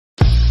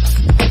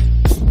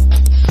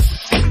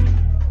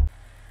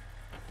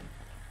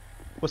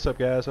What's up,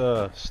 guys?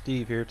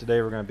 Steve here. Today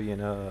we're gonna be in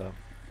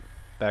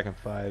back in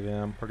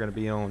 5M. We're gonna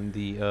be on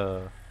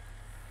the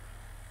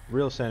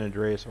real San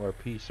Andreas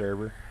RP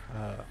server.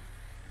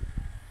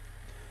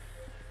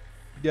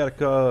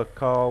 Got a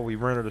call. We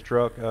rented a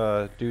truck.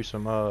 Do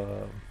some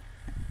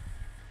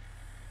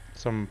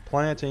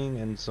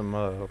planting and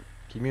some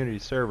community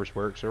service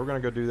work. So we're gonna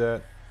go do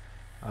that.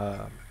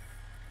 I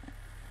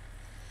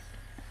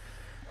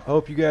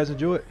hope you guys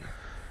enjoy it.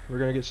 We're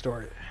gonna get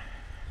started.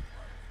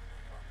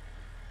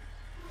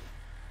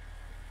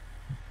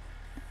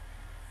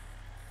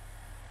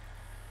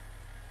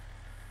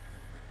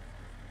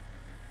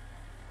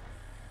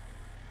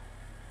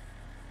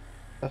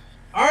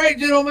 All right,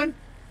 gentlemen,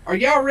 are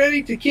y'all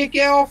ready to kick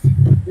off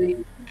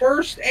the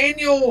first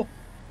annual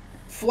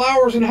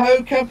Flowers and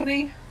Hoe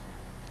Company?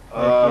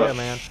 Yeah,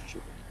 man.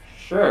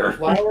 Sure.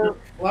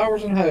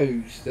 Flowers and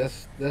Hoes.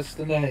 That's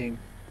the name.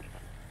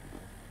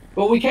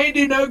 But we can't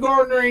do no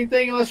garden or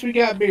anything unless we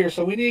got beer.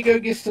 So we need to go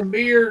get some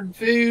beer and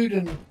food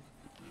and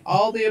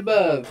all the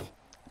above.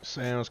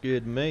 Sounds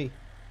good to me.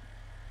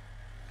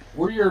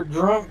 We're your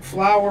drunk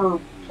flower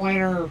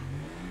planter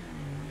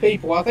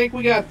people. I think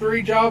we got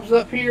 3 jobs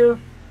up here.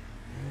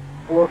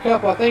 Or a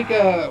couple. I think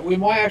we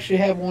might actually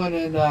have one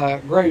in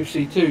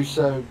Gravesea too.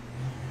 So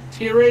let's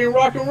get ready to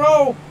rock and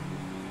roll.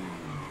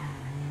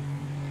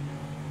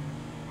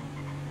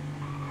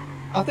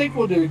 I think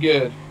we'll do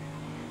good.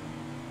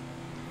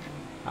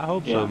 I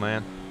hope so,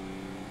 man.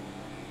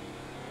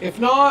 If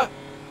not,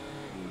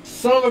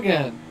 son of a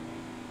gun.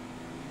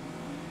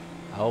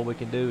 All we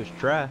can do is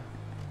try.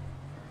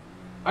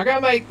 I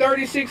gotta make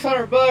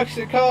 $3,600.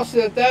 It costs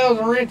 $1,000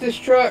 to rent this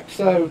truck,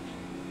 so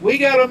we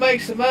gotta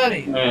make some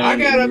money. Man, I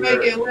gotta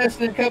make it in less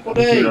than a couple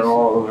days. You're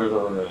all over the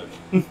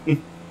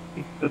road.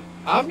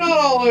 I'm not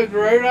all over the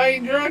road. I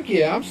ain't drunk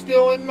yet. I'm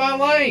still in my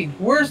lane.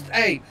 Where's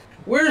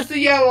the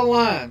yellow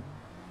line?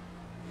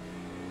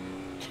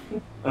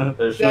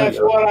 That's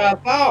what I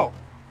thought.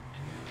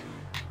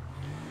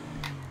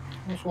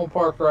 I'm just gonna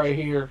park right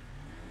here.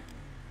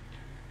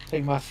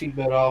 Take my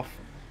seatbelt off.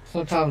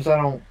 Sometimes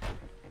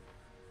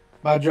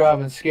my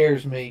driving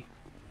scares me.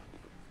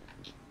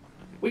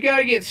 We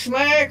gotta get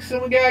snacks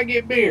and we gotta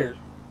get beer.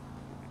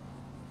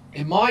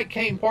 And Mike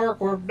can't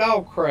park where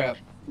dog crap.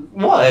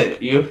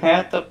 What? You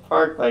have to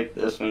park like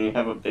this when you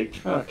have a big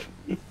truck.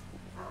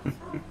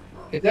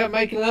 Is that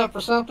making up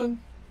for something?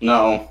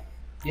 No.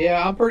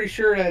 Yeah, I'm pretty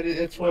sure that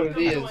it's what it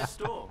is.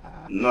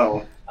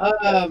 No.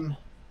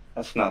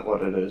 That's not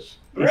what it is.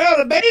 They're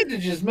out of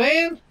bandages,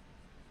 man.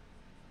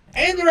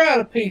 And they're out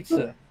of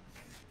pizza.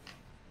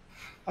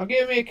 I'll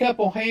give me a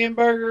couple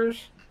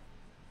hamburgers.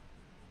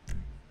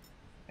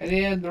 And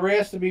then the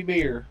rest will be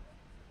beer.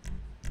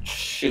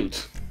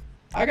 Shoot.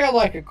 I got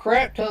like a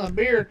crap ton of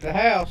beer at the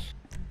house.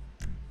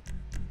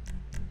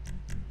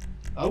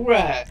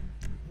 Alright.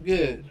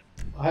 Good.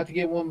 I'll have to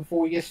get one before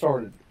we get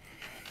started.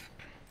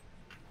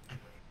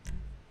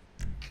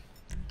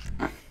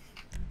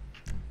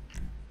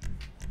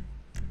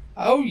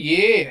 Oh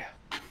yeah.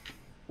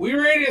 We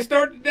ready to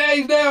start the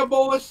days now,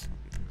 boys.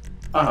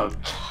 Oh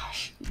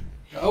gosh.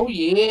 Oh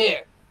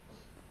yeah.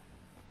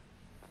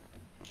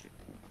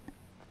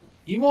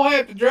 You won't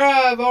have to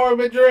drive or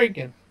be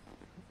drinking.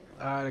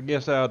 I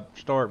guess I'll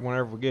start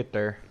whenever we get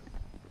there.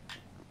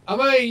 I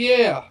mean,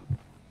 yeah.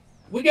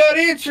 We got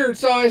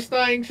insurance on this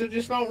thing, so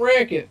just don't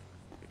wreck it.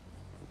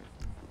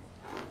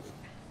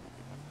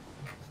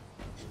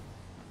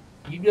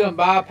 You done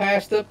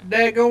bypassed up the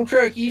daggone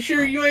truck. You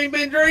sure you ain't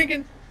been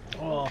drinking?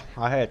 Oh,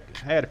 I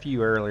had a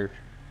few earlier.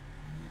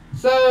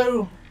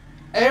 So,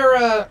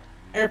 our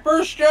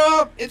first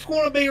job, it's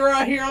going to be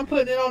right here. I'm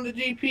putting it on the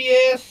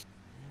GPS.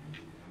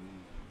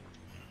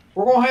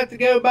 We're going to have to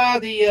go by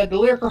the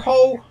liquor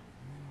hole.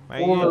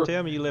 Man, you didn't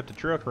tell me you left the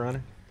truck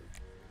running.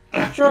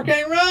 The truck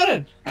ain't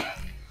running.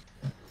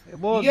 It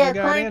was. You got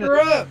to crank her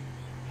up.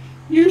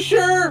 You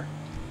sure?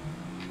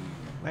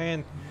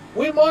 Man,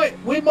 We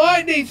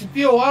might need some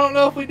fuel. I don't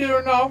know if we do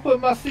or not. I'll put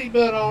my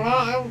seatbelt on.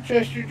 I don't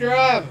trust your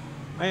driving.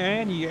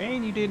 man, you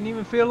didn't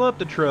even fill up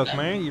the truck,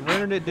 man. You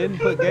rented it, didn't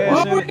put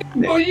gas in it.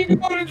 Well, you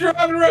going to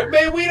driving right,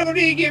 man. We don't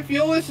need to get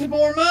fuel. This is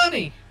more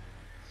money.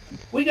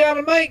 We got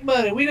to make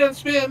money. We done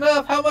spend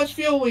enough. How much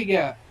fuel we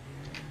got?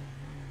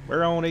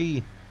 We're on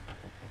E.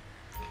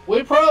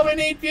 We probably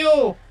need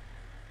fuel.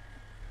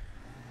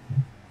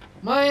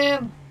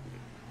 Man,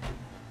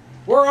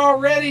 we're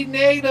already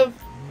negative.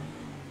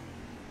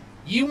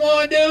 You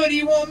want to do it? Or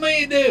you want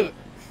me to do it?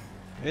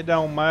 It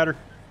don't matter.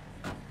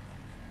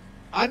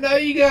 I know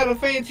you got a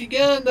fancy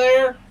gun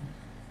there.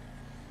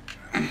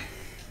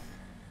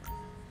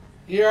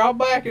 Here, I'll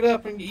back it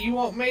up. And you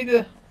want me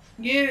to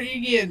get it? Or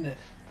you getting it?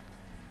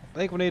 I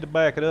think we need to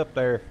back it up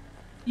there.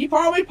 You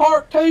probably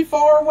parked too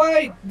far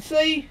away.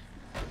 See?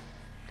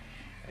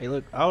 Hey,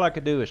 look, all I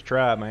could do is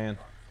try, man.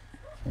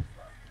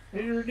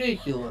 It's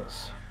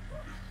ridiculous.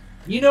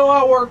 You know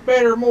I work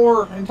better,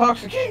 more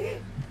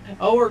intoxicated.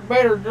 I work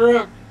better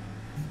drunk.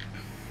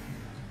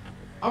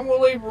 I'm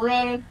gonna leave her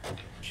running.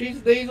 She's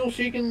a diesel.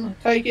 She can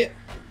take it.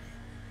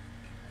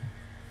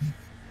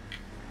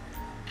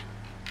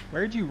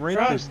 Where'd you rent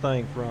Try- this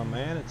thing from,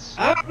 man? It's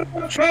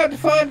I'm trying to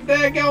find the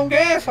daggone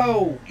gas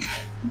hole.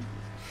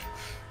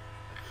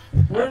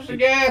 Where's the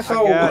gas I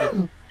hole? got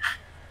it.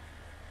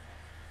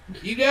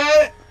 You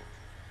got it?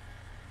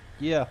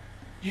 Yeah.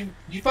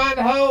 You find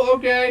the hole?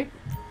 Okay.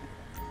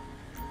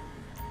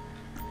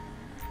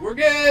 We're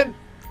good.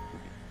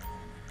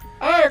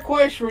 I got a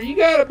question for you. You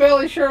got a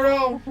belly shirt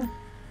on?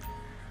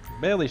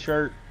 Belly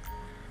shirt.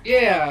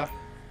 Yeah.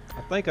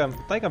 I think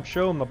I'm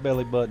showing my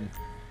belly button.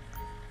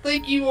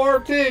 Think you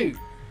are too. Hey,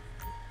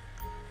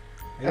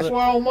 That's look,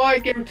 why on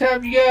Mike, every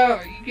time you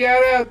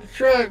got out the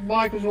truck,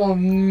 Mike was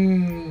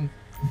going,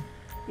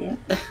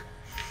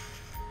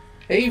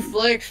 He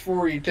flexed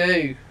for you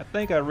too. I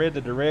think I read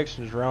the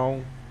directions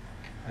wrong,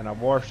 and I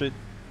washed it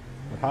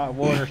with hot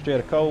water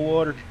instead of cold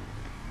water.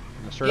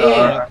 And the shirt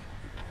Yeah. stank.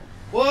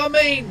 Well, I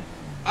mean,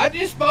 I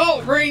just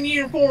bought green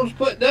uniforms,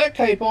 put duct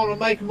tape on them,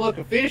 make them look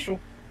official.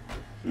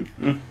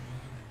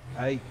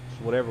 Hey,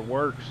 it's whatever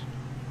works.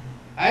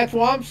 That's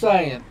what I'm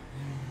saying.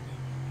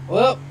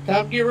 Well,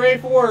 time to get ready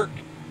for work.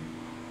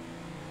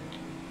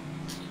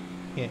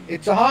 Yeah.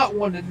 It's a hot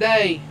one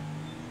today.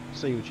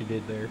 See what you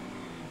did there.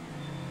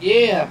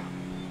 Yeah.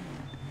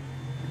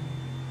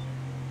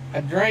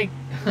 I drank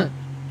a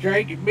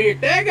beer.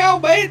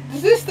 Daggone, man,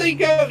 does this thing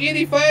go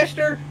any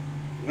faster?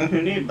 You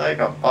need like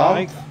a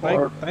I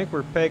pump. think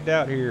we're pegged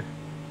out here.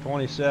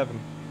 27.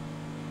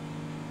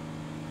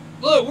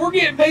 Look, we're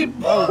getting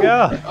people. Oh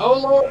God. Oh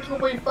Lord, it's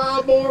gonna be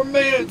 5 more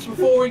minutes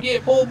before we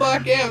get pulled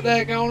back out.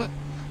 Daggone it.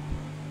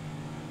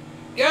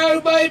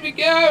 Go, baby,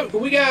 go!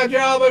 We got a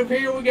job over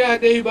here we gotta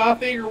do, but I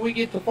figure we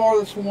get the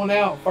farthest one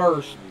out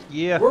first.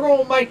 Yeah. We're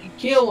gonna make a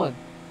killing.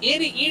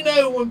 You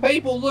know, when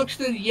people looks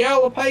through the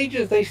yellow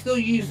pages, they still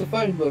use the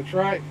phone books,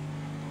 right?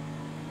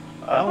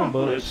 I don't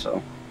believe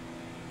so.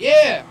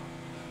 Yeah.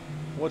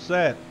 What's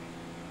that?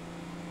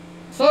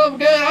 Some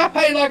good. I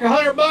paid like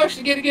 $100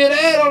 to get a good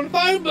ad on the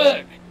phone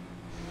book.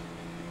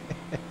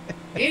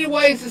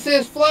 Anyways, it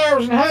says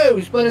flowers and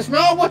hoes, but it's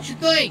not what you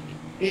think.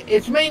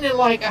 It's meaning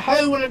like a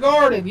hoe in a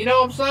garden. You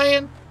know what I'm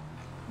saying?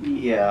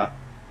 Yeah.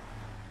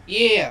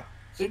 Yeah.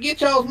 So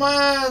get y'all's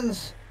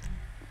minds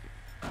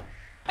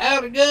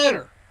out of the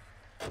gutter.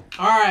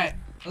 All right.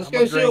 Let's I'm go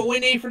gonna see what we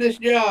need for this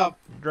job.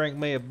 Drink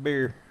me a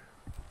beer.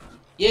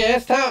 Yeah,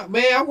 it's time.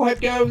 Man, I'm going to have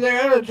to go over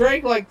there. I'm going to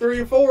drink like 3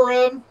 or 4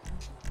 of them.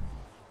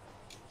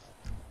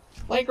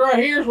 Link right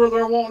here is where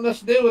they're wanting us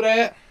to do it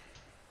at.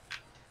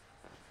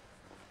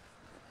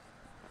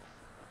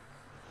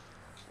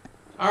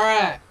 All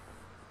right.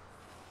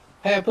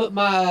 Had put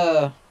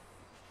my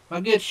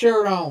my good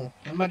shirt on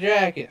and my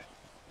jacket.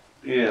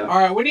 Yeah. All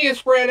right, we need to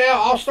spread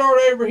out. I'll start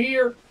over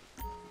here,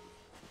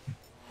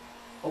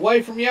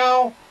 away from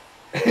y'all.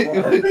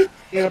 And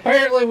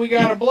apparently we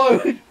gotta blow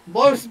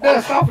some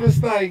dust off this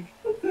thing.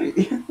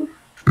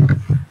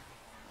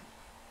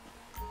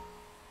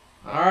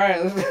 All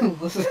right,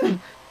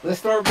 let's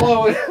start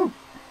blowing.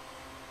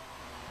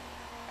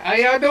 How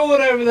y'all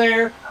doing over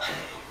there?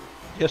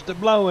 Just a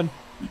blowing.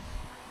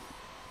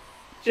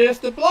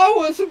 Just a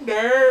blowing some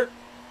dirt.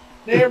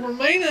 Never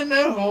meaning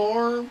no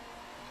harm.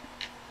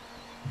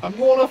 I'm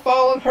gonna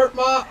fall and hurt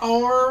my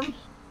arm.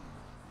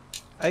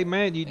 Hey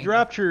man, you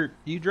dropped your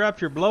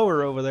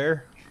blower over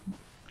there.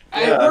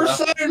 Hey, Yeah, we're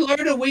so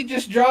loaded we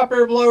just drop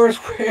our blowers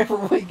wherever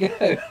we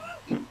go.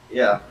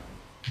 Yeah.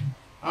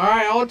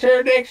 Alright, on to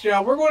our next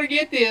job. We're gonna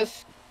get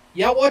this.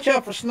 Y'all watch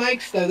out for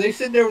snakes though. They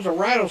said there was a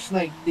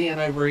rattlesnake den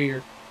over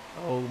here.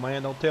 Oh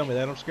man, don't tell me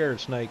that. I'm scared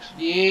of snakes.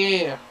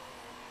 Yeah.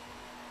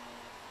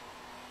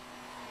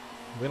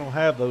 We don't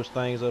have those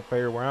things up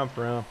here where I'm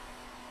from.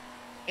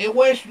 In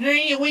West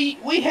Virginia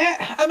we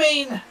have, I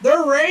mean,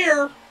 they're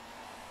rare.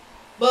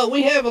 But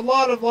we have a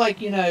lot of, like,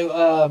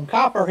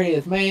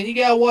 copperheads, man. You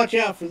gotta watch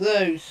out for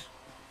those.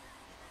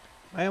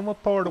 Man,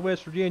 what part of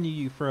West Virginia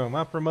you from?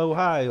 I'm from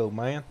Ohio,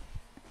 man.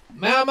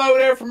 Man, I'm over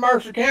there from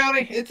Mercer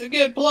County. It's a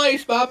good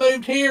place, but I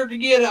moved here to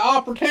get an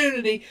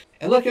opportunity.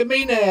 And look at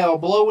me now,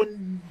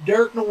 blowing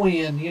dirt in the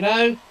wind, you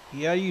know?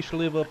 Yeah, I used to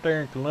live up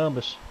there in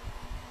Columbus.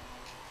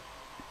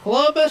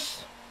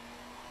 Columbus?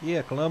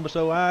 Yeah, Columbus,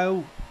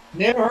 Ohio.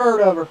 Never heard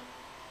of her.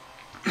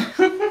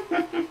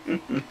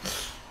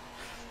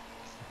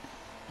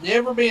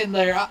 Never been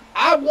there.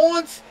 I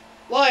once,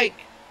 like,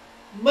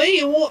 me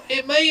and one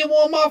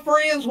of my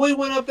friends, we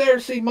went up there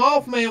to see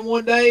Mothman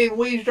one day, and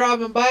we was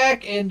driving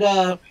back, and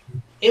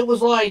it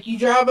was like you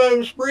drive over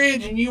this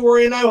bridge and you were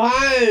in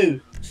Ohio.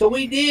 So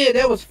we did.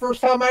 That was the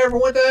first time I ever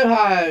went to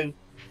Ohio.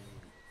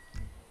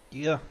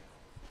 Yeah.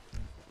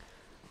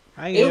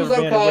 I ain't It never was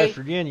been to okay. West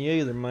Virginia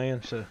either,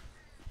 man. So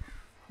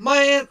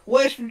Man,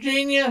 West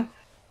Virginia,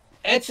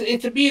 it's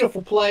a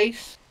beautiful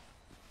place.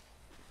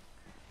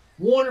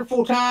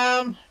 Wonderful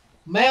time.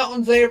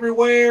 Mountains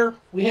everywhere.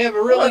 We have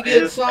a really What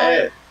good is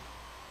song.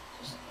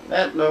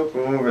 that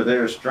local over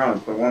there is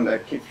drunk, the one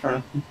that keeps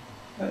running.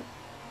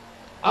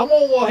 I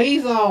want what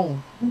he's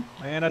on.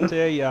 man, I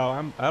tell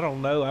y'all, I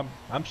don't know.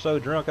 I'm so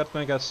drunk. I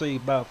think I see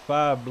about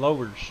 5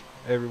 blowers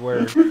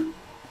everywhere.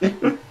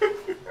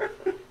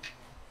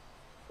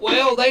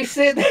 Well, they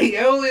said they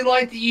only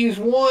like to use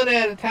one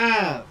at a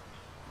time.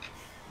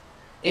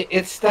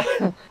 It's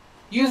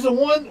using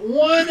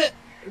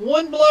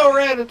one blower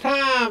at a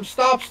time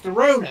stops the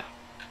Rona,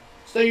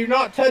 so you're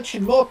not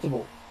touching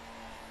multiple.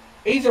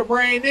 These are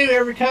brand new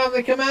every time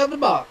they come out of the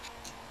box.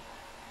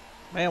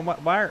 Man,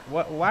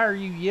 why are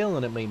you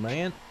yelling at me,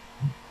 man?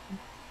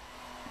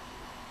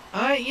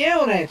 I ain't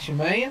yelling at you,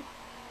 man.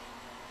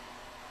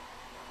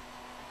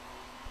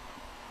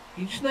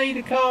 You just need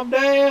to calm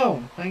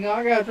down. Hang on,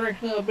 I gotta drink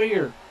another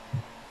beer.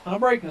 I'm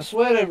breaking a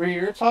sweat over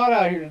here. It's hot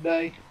out here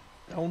today.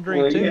 Don't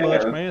drink too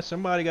much, man.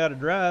 Somebody got to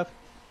drive.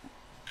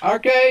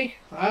 Okay,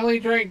 I only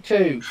drink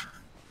 2.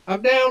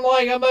 I'm down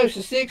like almost a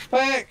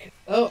 6-pack.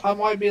 Oh, I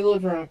might be a little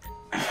drunk.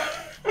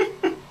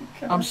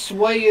 I'm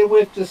swaying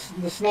with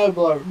the snow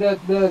blower,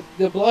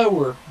 the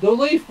blower, the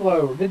leaf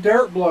blower, the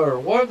dirt blower,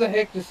 whatever the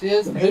heck this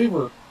is, the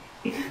Hoover.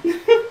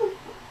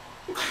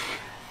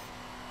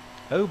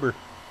 Uber.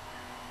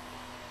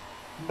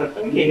 I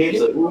think he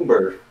needs an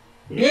Uber.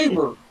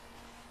 Goober.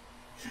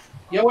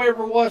 Y'all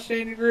ever watched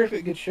Andy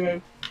Griffith? Good show.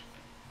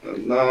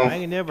 No. I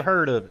ain't never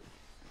heard of it.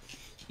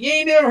 You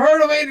ain't never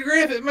heard of Andy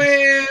Griffith,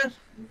 man?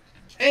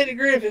 Andy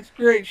Griffith's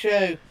a great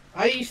show.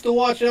 I used to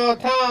watch it all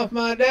the time with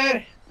my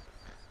daddy.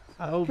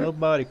 I hope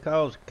nobody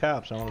calls the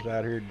cops on us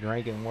out here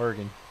drinking and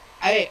working.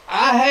 Hey,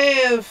 I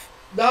have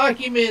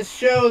documents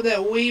show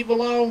that we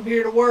belong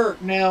here to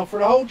work. Now, for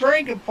the whole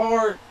drinking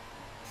part,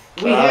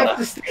 we have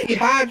to stay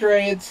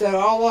hydrated, so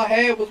all I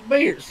had was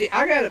beer. See,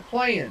 I got it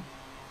planned.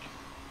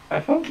 I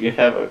hope you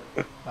have a.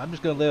 I'm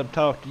just going to let them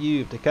talk to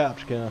you if the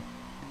cops come.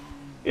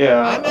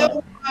 Yeah. I know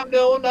what I'm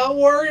doing. Don't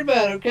worry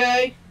about it,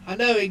 okay? I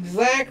know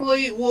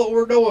exactly what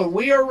we're doing.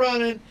 We are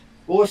running.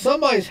 Boy,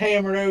 somebody's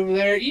hammered over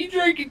there. You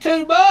drinking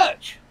too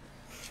much.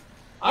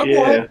 I'm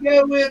going to have to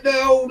go with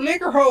the old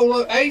liquor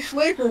hole, Ace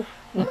Liquor.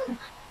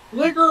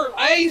 Liquor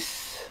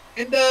Ace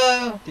and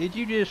Did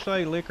you just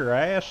say liquor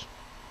ass?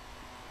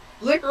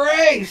 Liquor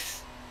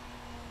Ace.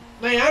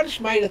 Man, I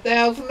just made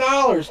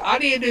 $1,000. I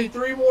need to do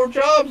 3 more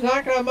jobs and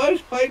I can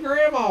almost pay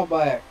Grandma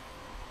back.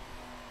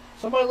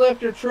 Somebody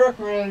left their truck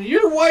running.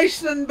 You're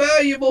wasting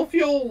valuable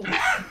fuel.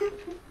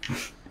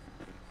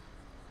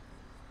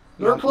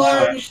 They're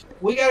closed.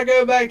 We got to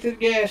go back to the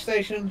gas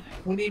station.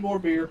 We need more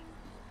beer.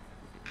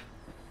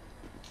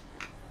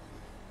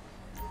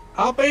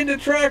 Hop in the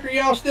truck. Are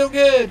y'all still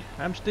good?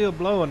 I'm still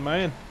blowing,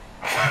 man.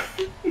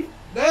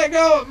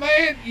 Daggone it,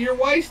 man. You're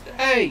wasting.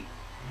 Hey,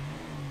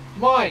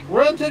 Mike,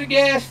 run to the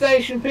gas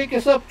station. Pick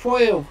us up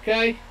 12,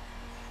 okay?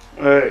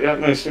 Let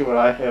me see what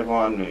I have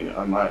on me.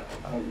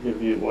 I'll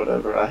give you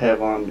whatever I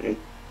have on me.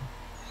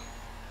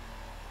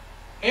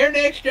 Our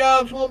next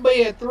job's going to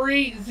be at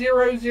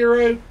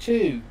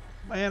 3002.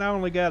 Man, I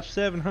only got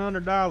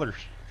 $700.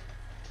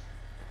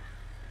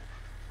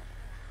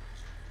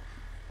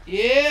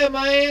 Yeah,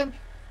 man.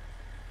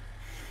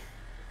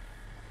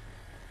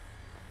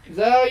 Is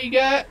that all you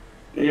got?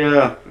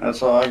 Yeah,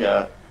 that's all I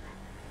got.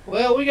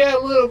 Well, we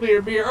got a little bit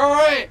of beer. All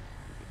right.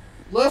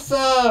 Let's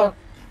rock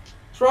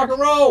and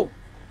roll.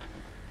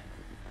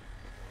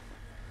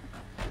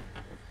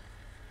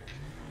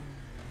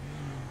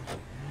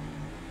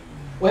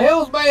 Well,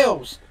 hell's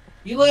bells.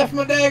 You left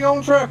my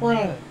daggone truck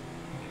running.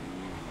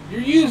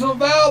 You're using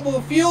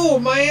valuable fuel,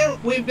 man.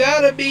 We've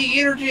got to be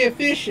energy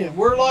efficient.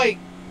 We're like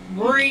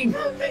green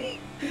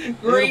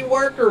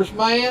workers,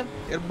 man.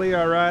 It'll be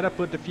all right. I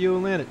put the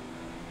fuel in it.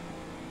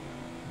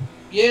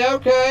 Yeah,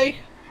 okay.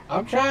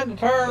 I'm trying to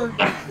turn.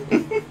 I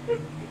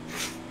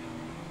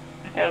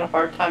had a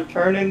hard time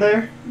turning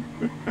there.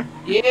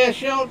 Yeah,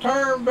 she don't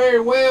turn very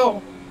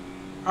well.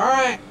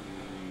 Alright.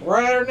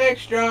 We're at our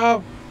next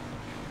job.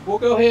 We'll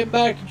go ahead and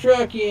back the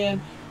truck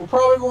in. We're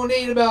probably going to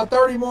need about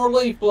 30 more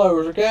leaf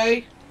blowers,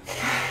 okay?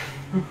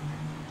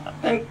 I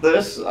think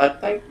this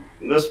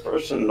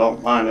person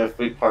don't mind if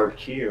we park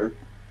here.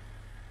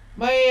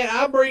 Man,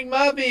 I bring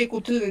my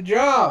vehicle to the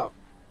job.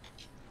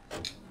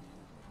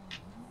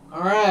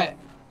 Alright.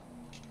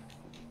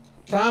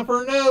 Time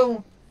for another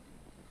one.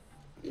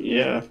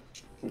 Yeah.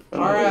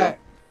 Alright.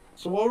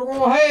 So what we're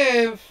going to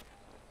have,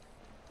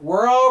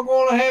 we're all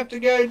going to have to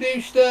go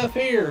do stuff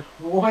here.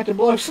 We're going to have to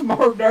blow some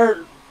more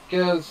dirt,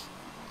 because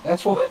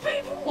that's what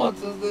people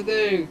want us to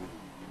do.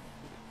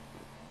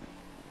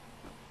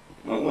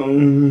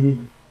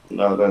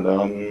 No.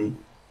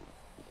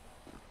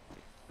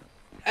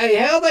 Hey,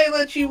 how they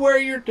let you wear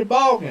your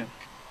toboggan?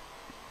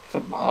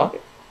 Toboggan?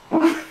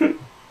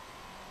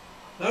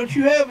 Don't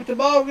you have a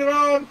toboggan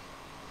on?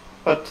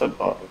 What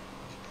toboggan?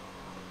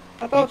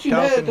 I thought you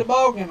had a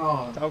toboggan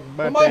on.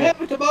 Somebody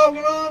have a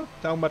toboggan on?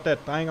 Talking about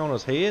that thing on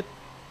his head?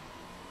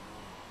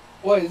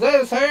 Wait, is that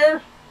his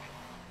hair?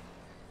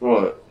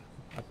 What?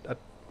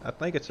 I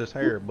think it's his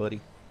hair, buddy.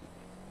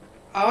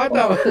 Oh, I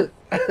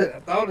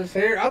thought his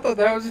hair. I thought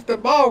that was his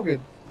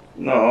toboggan.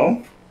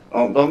 No.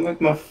 Oh, don't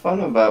make my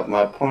fun about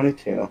my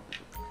ponytail.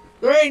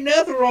 There ain't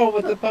nothing wrong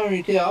with the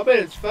ponytail. I bet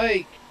it's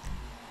fake.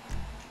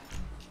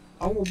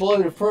 I'm gonna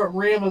blow the front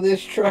rim of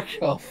this truck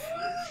off.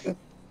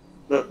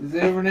 'Cause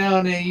every now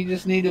and then you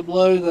just need to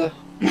blow the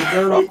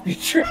dirt off your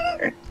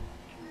truck.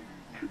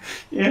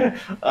 Yeah,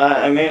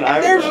 I mean,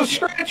 There's a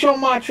scratch on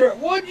my truck.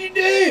 What'd you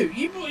do?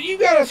 You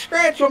got a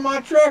scratch on my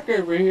truck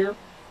over here.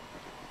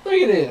 Look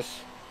at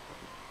this.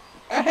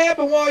 That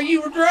happened while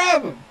you were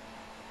driving.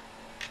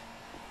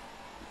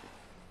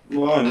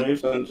 well, I,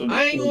 nuisance.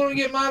 I ain't gonna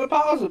get my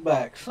deposit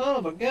back, son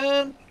of a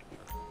gun.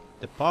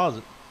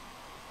 Deposit.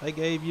 They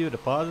gave you a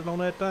deposit on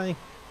that thing?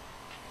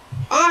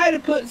 I had to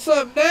put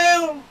something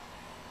down.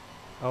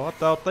 Oh, I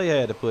thought they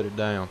had to put it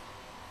down.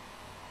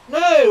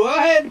 No,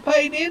 I had to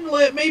pay them to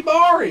let me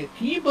borrow it.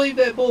 Can you believe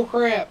that bull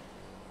crap?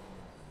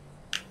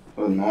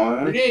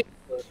 Annoying.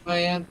 Ridiculous,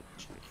 man.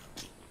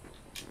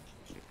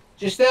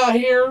 Just out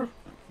here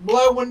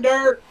blowing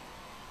dirt.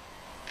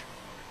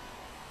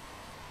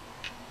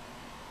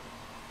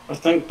 I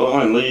think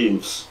blowing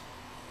leaves.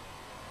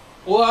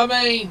 Well, I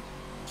mean,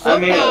 I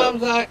mean,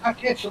 sometimes I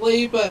catch a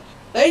lead, but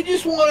they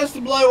just want us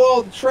to blow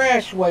all the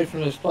trash away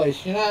from this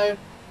place, you know?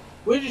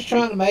 We're just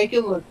trying to make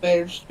it look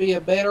better, just be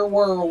a better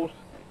world.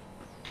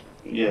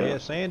 Yeah.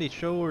 Sandy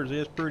Shores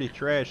is pretty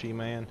trashy,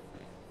 man.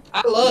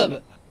 I love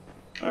it.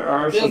 There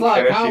are Feels some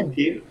like home.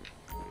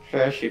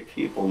 trashy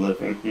people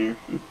living here.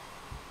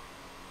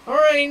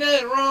 There ain't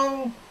nothing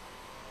wrong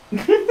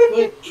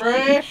with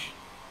trash.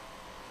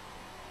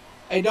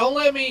 Hey, don't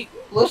let me.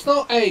 Let's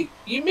not. Hey,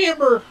 you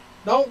remember?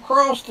 Don't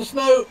cross the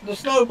snow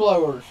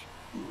blowers,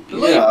 the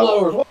leaf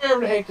blowers,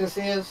 whatever the heck this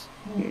is.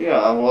 Yeah,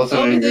 I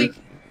wasn't in here.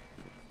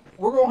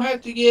 We're gonna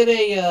have to get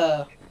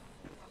a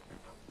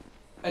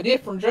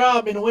different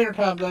job in the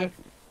wintertime, though.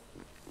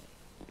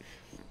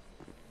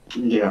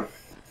 Yeah.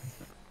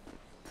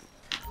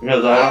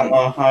 Because I don't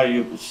know how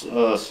you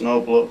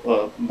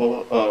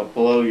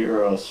blow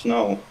your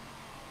snow.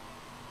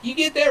 You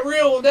get that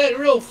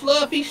real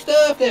fluffy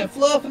stuff, that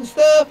fluffing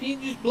stuff. You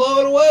just blow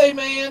it away,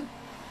 man.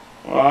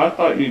 Well, I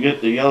thought you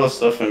get the yellow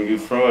stuff and you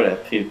throw it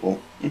at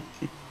people.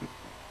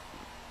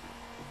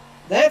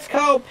 That's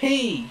called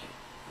pee.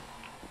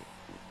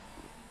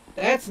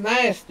 That's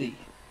nasty.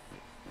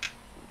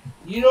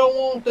 You don't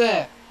want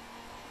that.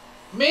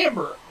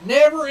 Remember,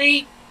 never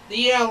eat the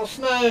yellow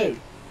snow.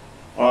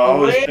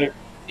 Well,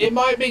 It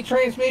might be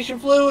transmission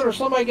fluid or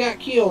somebody got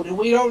killed and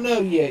we don't know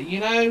yet, you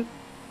know?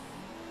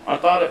 I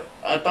thought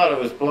it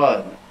was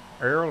blood.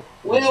 Earl,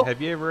 Well,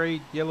 have you ever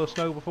ate yellow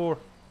snow before?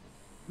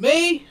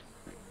 Me?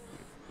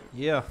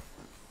 Yeah.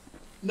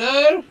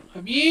 No.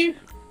 Have you?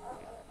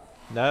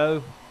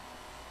 No.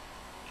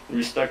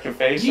 You stuck your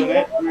face in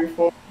it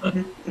before?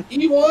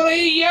 You want to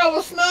eat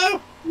yellow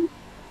snow?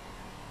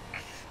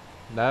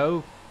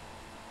 No.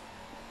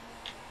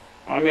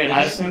 I mean,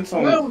 I seen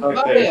someone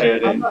stuck their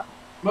head in.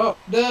 I'm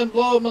done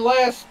blowing my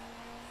last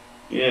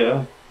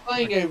Yeah.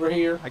 thing over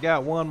here. I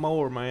got one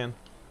more, man.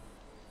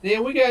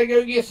 Then we gotta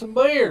go get some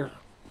beer.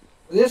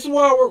 This is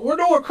why we're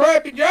doing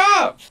crappy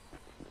jobs.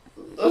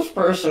 This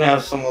person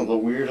has some of the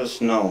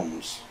weirdest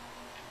gnomes.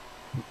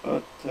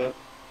 But,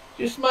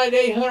 Just made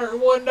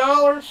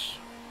 $801.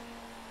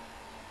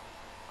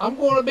 I'm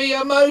going to be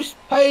almost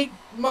paid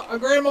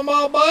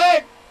Grandmama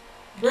back.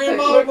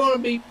 Grandma's going to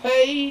be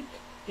paid,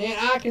 and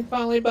I can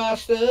finally buy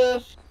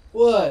stuff.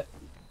 What?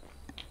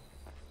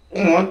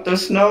 you want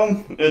this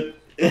gnome?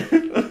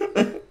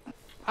 I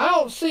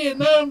don't see a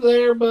gnome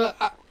there, but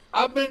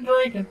I've been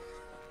drinking.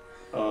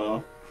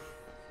 All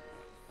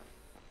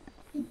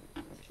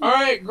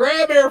right,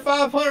 grab Air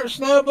 500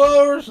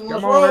 snowblowers and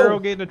let's Come on, roll. Earl,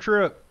 get in the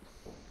truck.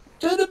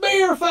 To the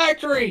beer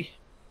factory.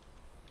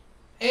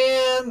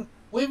 And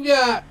we've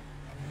got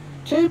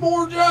 2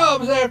 more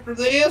jobs after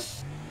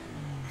this.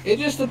 It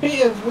just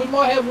depends. We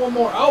might have one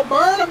more. Oh,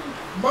 burn them.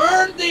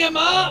 Burn them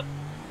up.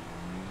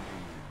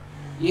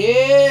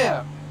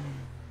 Yeah.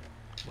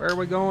 Where are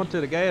we going?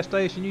 To the gas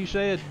station, you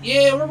said?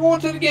 Yeah, we're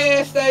going to the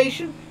gas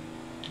station.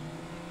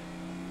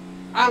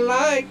 I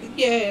like the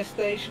gas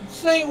station.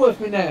 Sing with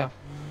me now.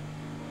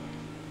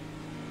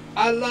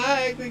 I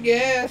like the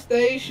gas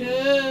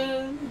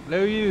station.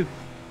 Do you?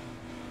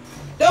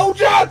 Don't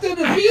drop to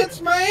the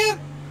fence, man.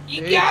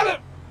 You got it.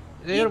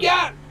 You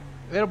got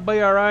it. It'll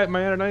be all right,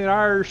 man. It ain't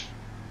ours.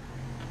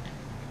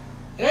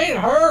 It ain't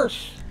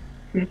hers.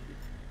 You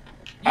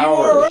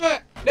are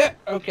right.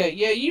 Okay,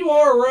 yeah, you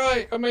are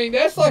right. I mean,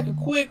 that's like a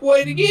quick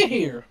way to get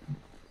here.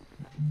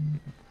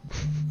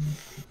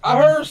 I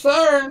heard a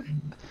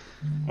siren.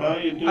 Well,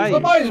 you do.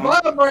 Somebody's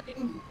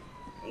vibrating.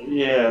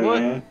 Yeah, What?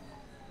 man.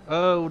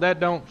 Oh, that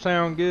don't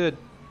sound good.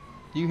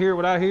 You hear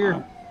what I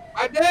hear?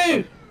 I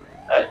do.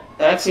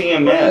 That's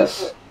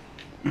EMS.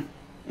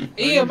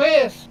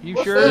 EMS. You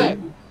What's sure? that?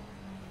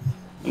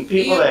 And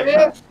people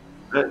EMS?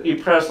 that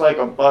you press like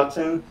a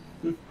button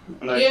and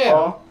they Yeah.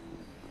 call.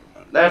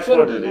 That's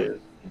what it is.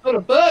 You put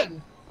a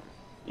button.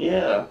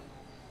 Yeah.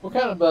 What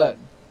kind of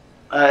button?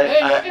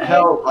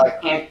 Help! I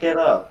can't get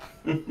up.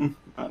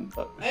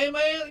 Hey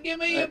man, give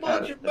me a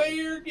bunch of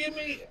beer. Give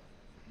me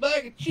a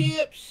bag of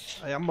chips.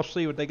 Hey, I'm gonna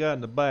see what they got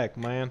in the back,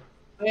 man.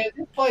 Man,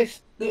 this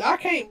place, dude, I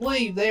can't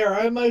believe they are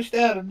almost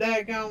out of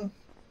daggone.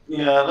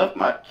 Yeah, I left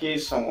my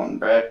keys someone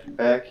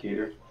back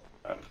here.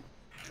 I'm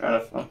trying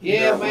to find.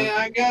 Yeah, man,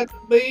 I got the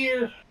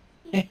beer.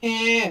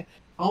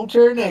 On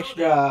to our next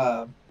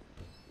job.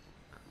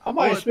 I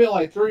might have What? spent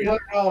like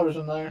 $300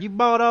 in there. You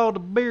bought all the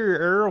beer,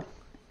 Earl.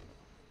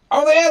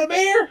 Are they out of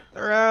beer?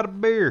 They're out of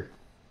beer.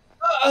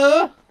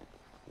 Uh-uh.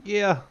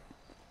 Yeah.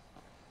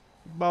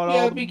 You bought You all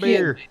gotta the be kidding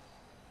beer. me.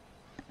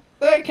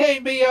 That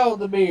can't be all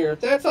the beer.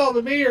 If that's all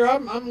the beer,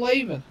 I'm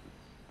leaving.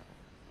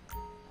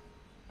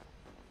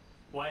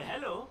 Why,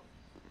 hello.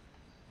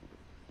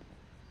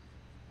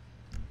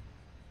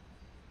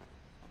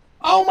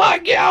 Oh my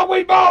God,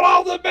 we bought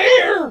all the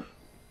beer!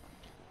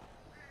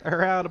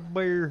 They're out of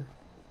beer.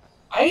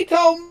 He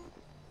told me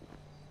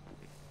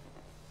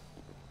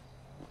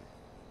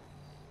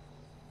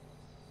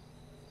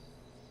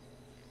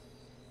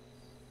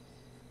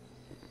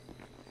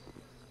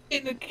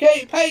getting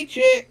a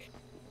paycheck.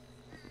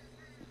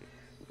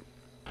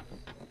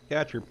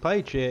 Got your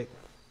paycheck.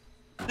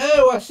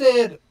 No, I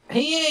said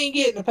he ain't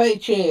getting a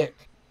paycheck.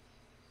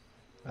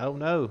 Oh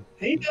no.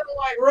 He done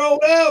like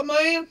rolled out,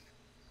 man.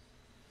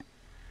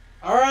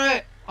 All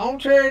right, on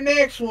to our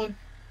next one.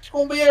 It's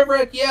gonna be over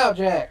at the Yow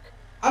Jack.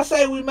 I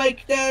say we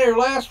make it down there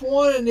last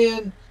one and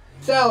then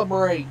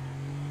celebrate.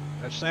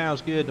 That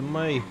sounds good to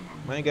me.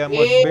 I ain't got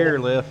much Yeah. beer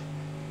left.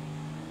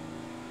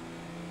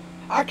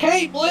 I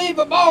can't believe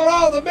I bought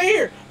all the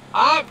beer.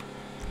 I'm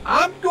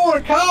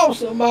going to call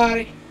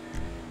somebody.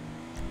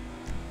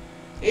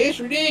 It's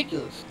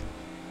ridiculous.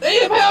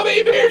 Damn, how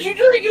many beers you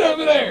drinking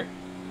over there?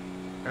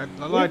 I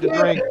like to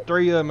drink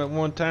 3 of them at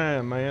one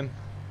time, man.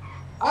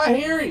 I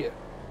hear you.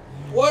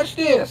 Watch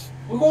this.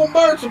 We're going to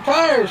burn some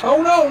tires.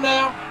 Hold on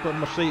now. Put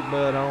my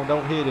seatbelt on.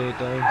 Don't hit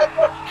anything. That's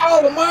what you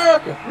call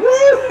America.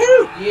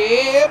 Woo-hoo.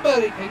 Yeah,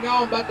 buddy. Hang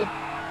on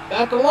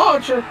about the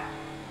launcher.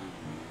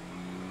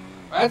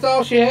 That's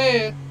all she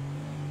had.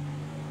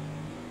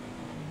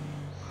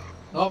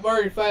 Not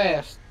very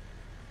fast.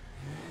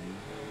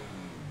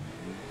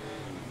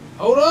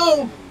 Hold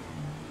on.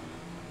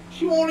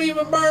 She won't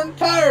even burn the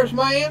tires,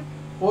 man.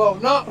 Well,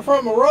 not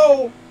from a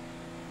roll.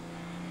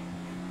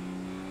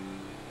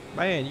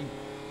 Man,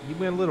 you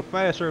went a little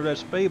faster over that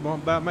speed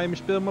bump, about made me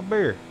spill my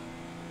beer.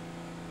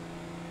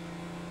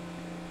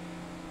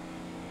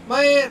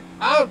 Man,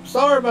 I'm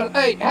sorry, but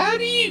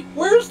hey,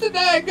 where's the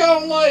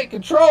daggone like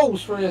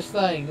controls for this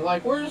thing?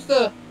 Like,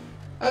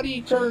 how do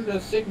you turn the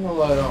signal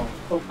light on?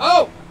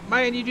 Oh,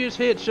 Man, you just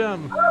hit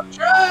something. I'm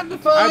trying to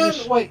find.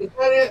 Wait, is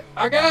that it?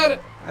 I got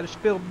it. I just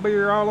spilled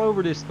beer all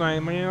over this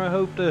thing, man. I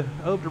hope the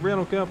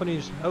rental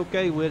company's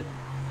okay with it.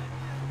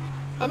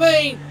 I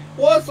mean,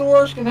 what's the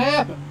worst can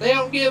happen? They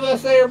don't give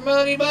us their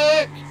money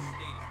back?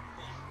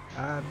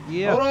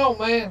 Yeah. Hold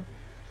on, man.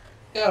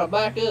 Gotta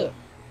back up.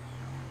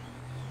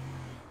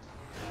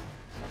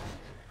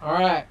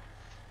 Alright.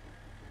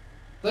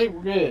 I think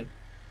we're good.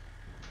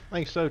 I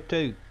think so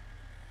too.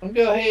 I'm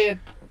gonna go ahead.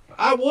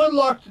 I would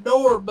lock the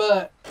door,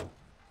 but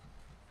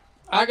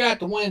I got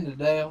the window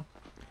down.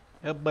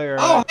 That'll be all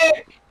Oh, right.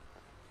 heck!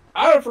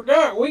 I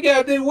forgot. We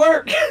gotta do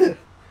work.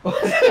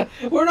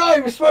 We're not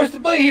even supposed to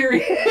be here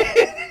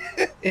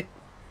yet.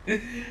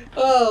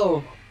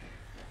 Oh.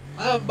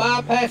 I'm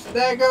bypassing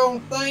that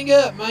daggone thing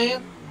up,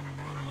 man.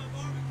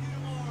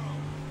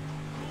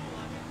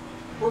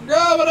 We're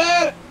going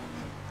at it.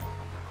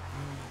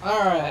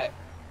 Alright.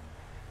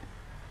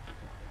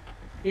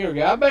 Here we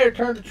go. I better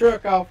turn the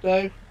truck off,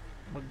 though.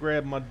 I'm gonna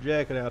grab my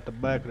jacket out the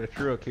back of the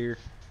truck here.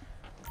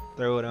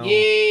 Throw it on.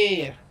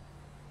 Yeah.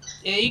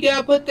 Yeah, you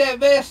gotta put that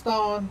vest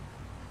on.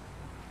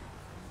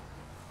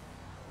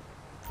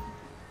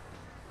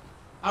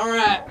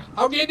 Alright.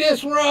 I'll get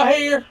this one right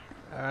here.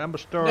 Alright, I'm gonna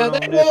start Now, on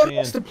they this want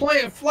us end. to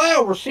plant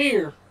flowers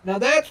here. Now,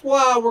 that's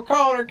why we're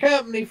calling our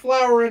company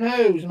Flower and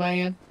Hose,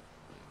 man.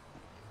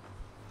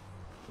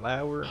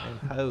 Flower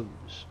and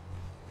hose.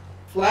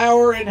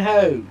 Flower and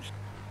hose.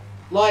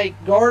 Like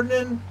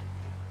gardening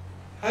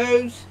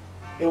hose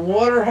and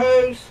water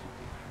hose.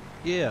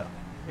 Yeah.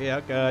 Yeah,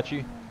 I got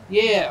you.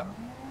 Yeah.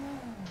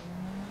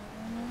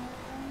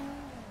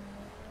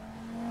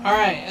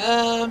 Alright,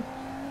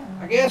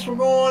 I guess we're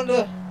going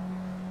to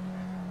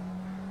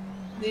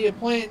need to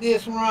plant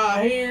this one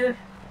right here.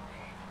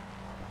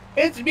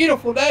 It's a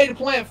beautiful day to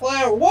plant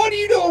flowers. What are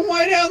you doing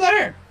way down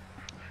there?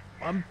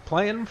 I'm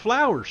planting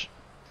flowers.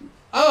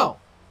 Oh.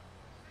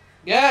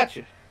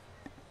 Gotcha.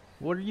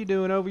 What are you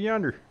doing over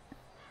yonder?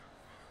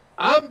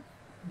 I'm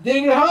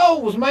digging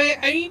holes, man.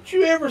 Ain't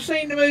you ever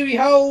seen the movie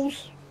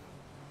Holes?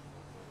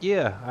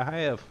 Yeah, I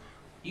have.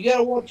 You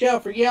gotta watch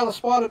out for yellow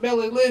spotted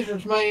belly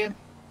lizards, man.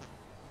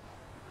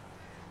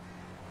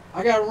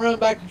 I gotta run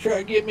back to try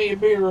to get me a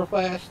beer real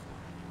fast.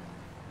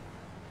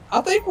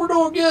 I think we're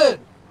doing good.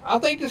 I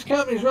think this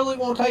company's really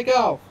gonna take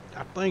off.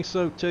 I think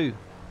so too.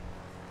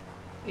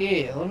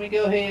 Yeah, let me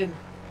go ahead and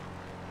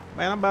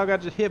Man, I'm about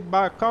got just hit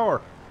by a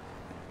car.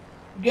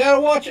 you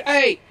gotta watch it.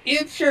 Hey,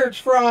 insurance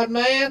fraud,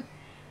 man.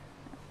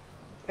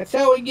 That's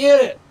how we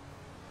get it.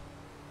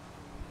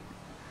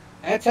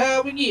 That's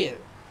how we get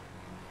it.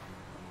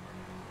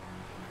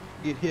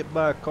 Get hit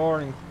by a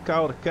car and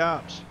call the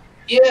cops.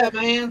 Yeah,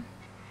 man.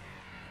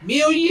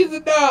 Millions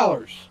of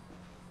dollars.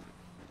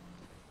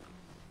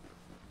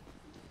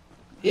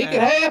 It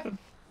could happen.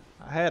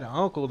 I had an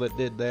uncle that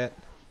did that.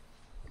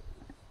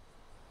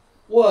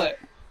 What?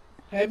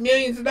 Had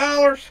millions of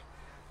dollars?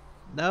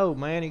 No,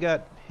 man, he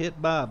got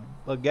hit by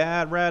a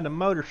guy riding a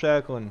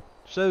motorcycle and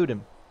sued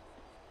him.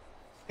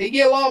 He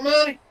get a lot of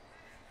money?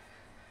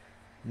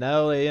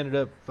 No, they ended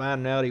up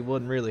finding out he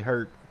wasn't really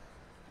hurt.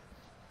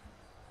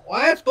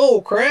 Well, that's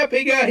bull crap.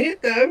 He got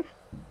hit, though.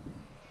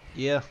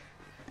 Yeah.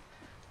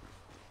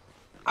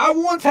 I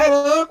once had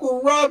an uncle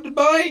who robbed a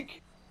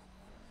bank.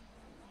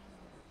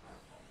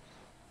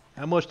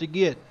 How much did he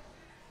get?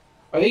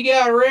 But he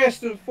got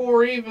arrested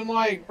before he even,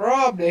 like,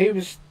 robbed it. He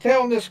was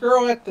telling this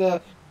girl at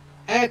the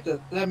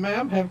man,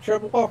 I'm having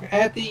trouble walking,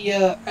 at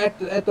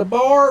the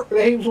bar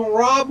that he was going to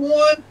rob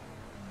one,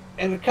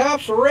 and the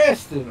cops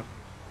arrested him.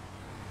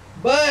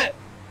 But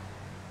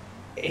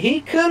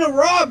he could have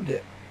robbed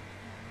it.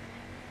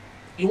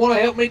 You want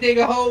to help me dig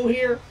a hole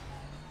here?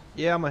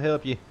 Yeah, I'm gonna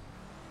help you.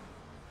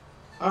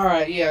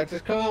 Alright, yeah,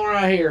 just come on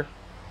right here.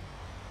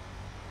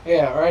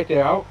 Yeah, right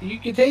there. You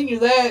continue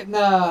that, and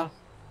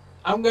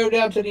I'm going to go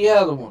down to the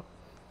other one.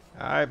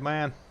 Alright,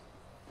 man.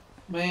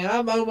 Man,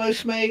 I've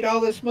almost made all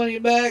this money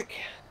back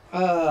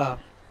to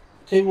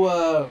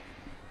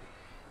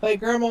pay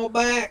Grandma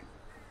back.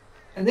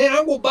 And then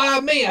I'm going to buy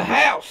me a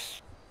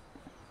house.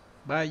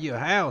 Buy you a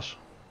house?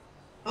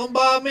 I'm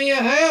buying me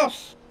a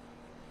house.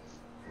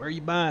 Where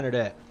you buying it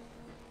at?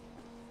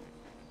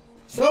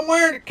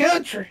 Somewhere in the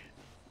country.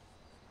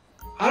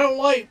 I don't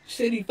like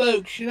city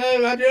folks, you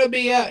know. I'd rather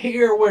be out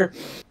here where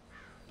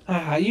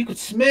you could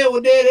smell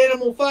a dead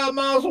animal 5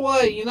 miles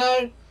away, you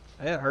know.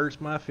 That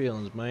hurts my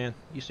feelings, man.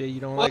 You said you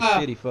don't Why? like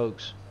city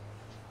folks.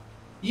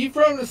 You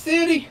from the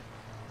city?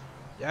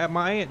 Yeah,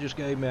 my aunt just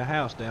gave me a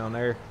house down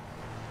there.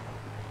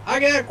 I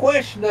got a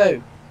question,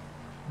 though.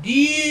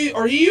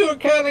 Are you a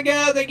kind of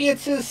guy that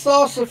gets his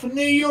salsa from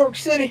New York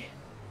City?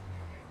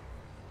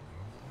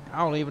 I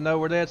don't even know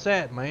where that's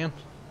at, man.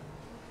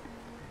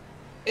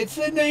 It's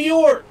in New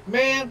York,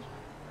 man.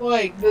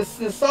 Like, the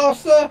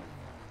salsa.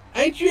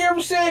 Ain't you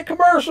ever seen a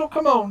commercial?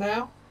 Come on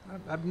now.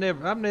 I've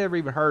never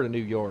even heard of New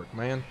York,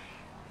 man.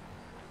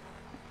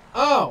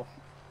 Oh.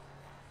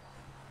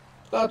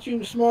 Thought you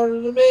were smarter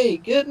than me.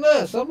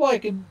 Goodness,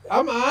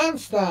 I'm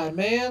Einstein,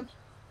 man.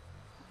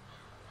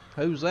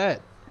 Who's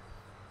that?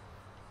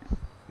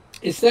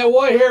 It's that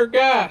white-haired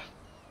guy.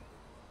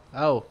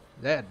 Oh,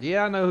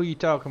 yeah, I know who you're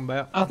talking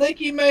about. I think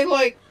he made,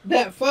 like,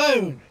 that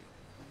phone.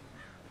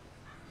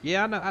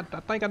 Yeah, I know. I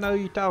think I know who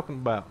you're talking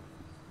about.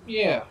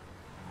 Yeah.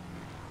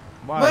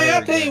 Why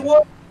Man, I tell you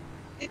what,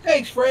 it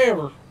takes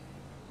forever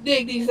to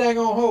dig these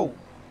daggone holes.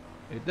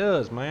 It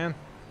does, man.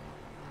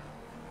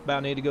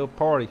 About need to go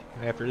party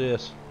after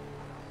this.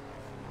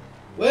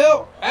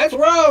 Well, that's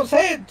where I was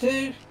headed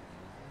to.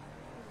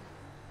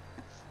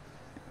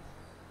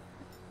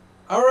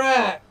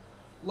 Alright.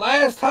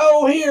 Last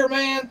hole here,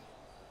 man.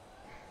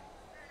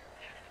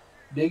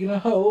 Digging a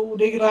hole,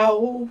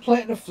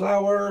 planting a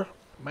flower.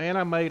 Man,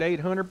 I made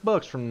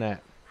 $800 from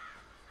that.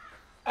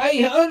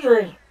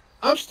 800.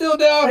 I'm still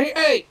down here.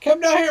 Hey, come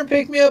down here and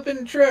pick me up in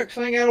the truck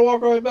so I ain't got to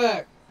walk right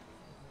back.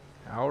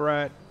 All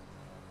right.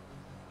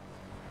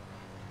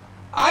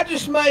 I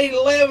just made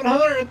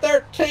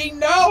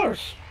 $1,113.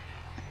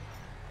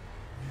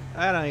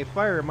 That ain't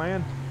fair,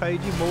 man.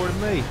 Paid you more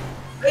than me.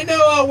 They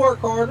know I work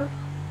harder.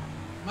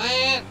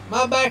 Man,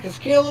 my back is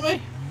killing me.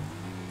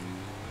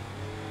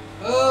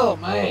 Oh,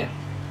 man.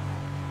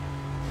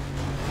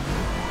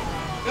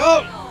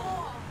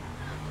 Oh,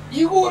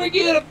 you want to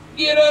get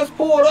us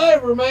pulled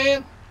over,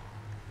 man?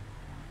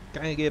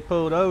 Can't get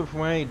pulled over if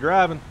we ain't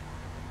driving.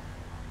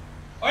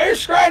 Well, there's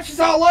scratches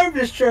all over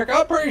this truck.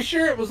 I'm pretty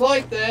sure it was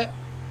like that.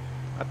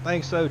 I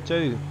think so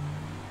too.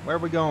 Where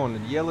we going? To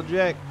the Yellow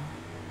Jack?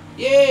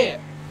 Yeah.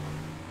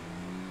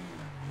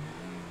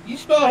 You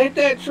smell hit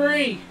that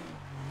tree.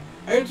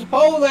 There's a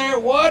pole there.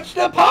 Watch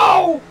the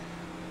pole.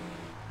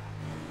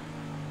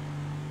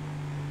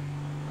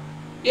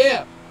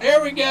 Yeah,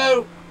 there we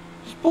go.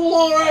 Just pull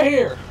on right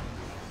here.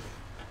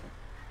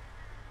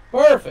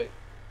 Perfect.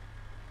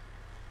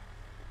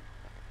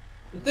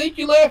 I think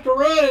you left her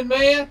running,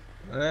 man.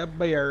 That'll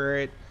be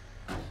alright.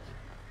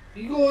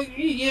 You going?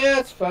 Yeah,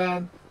 it's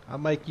fine. I'll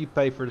make you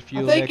pay for the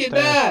fuel I think next it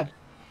time. died.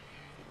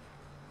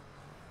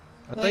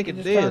 I think it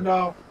just did. turned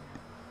off.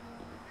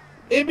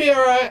 It'd be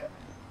all right.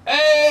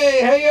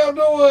 Hey, how y'all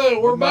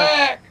doing? We're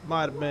back.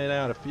 Might have been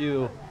out of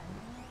fuel.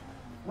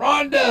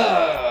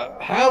 Rhonda,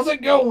 how's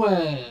it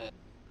going?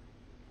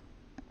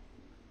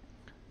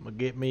 I'm gonna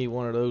get me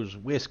one of those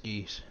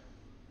whiskeys.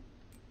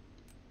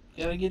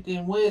 Gotta get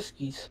them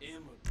whiskeys.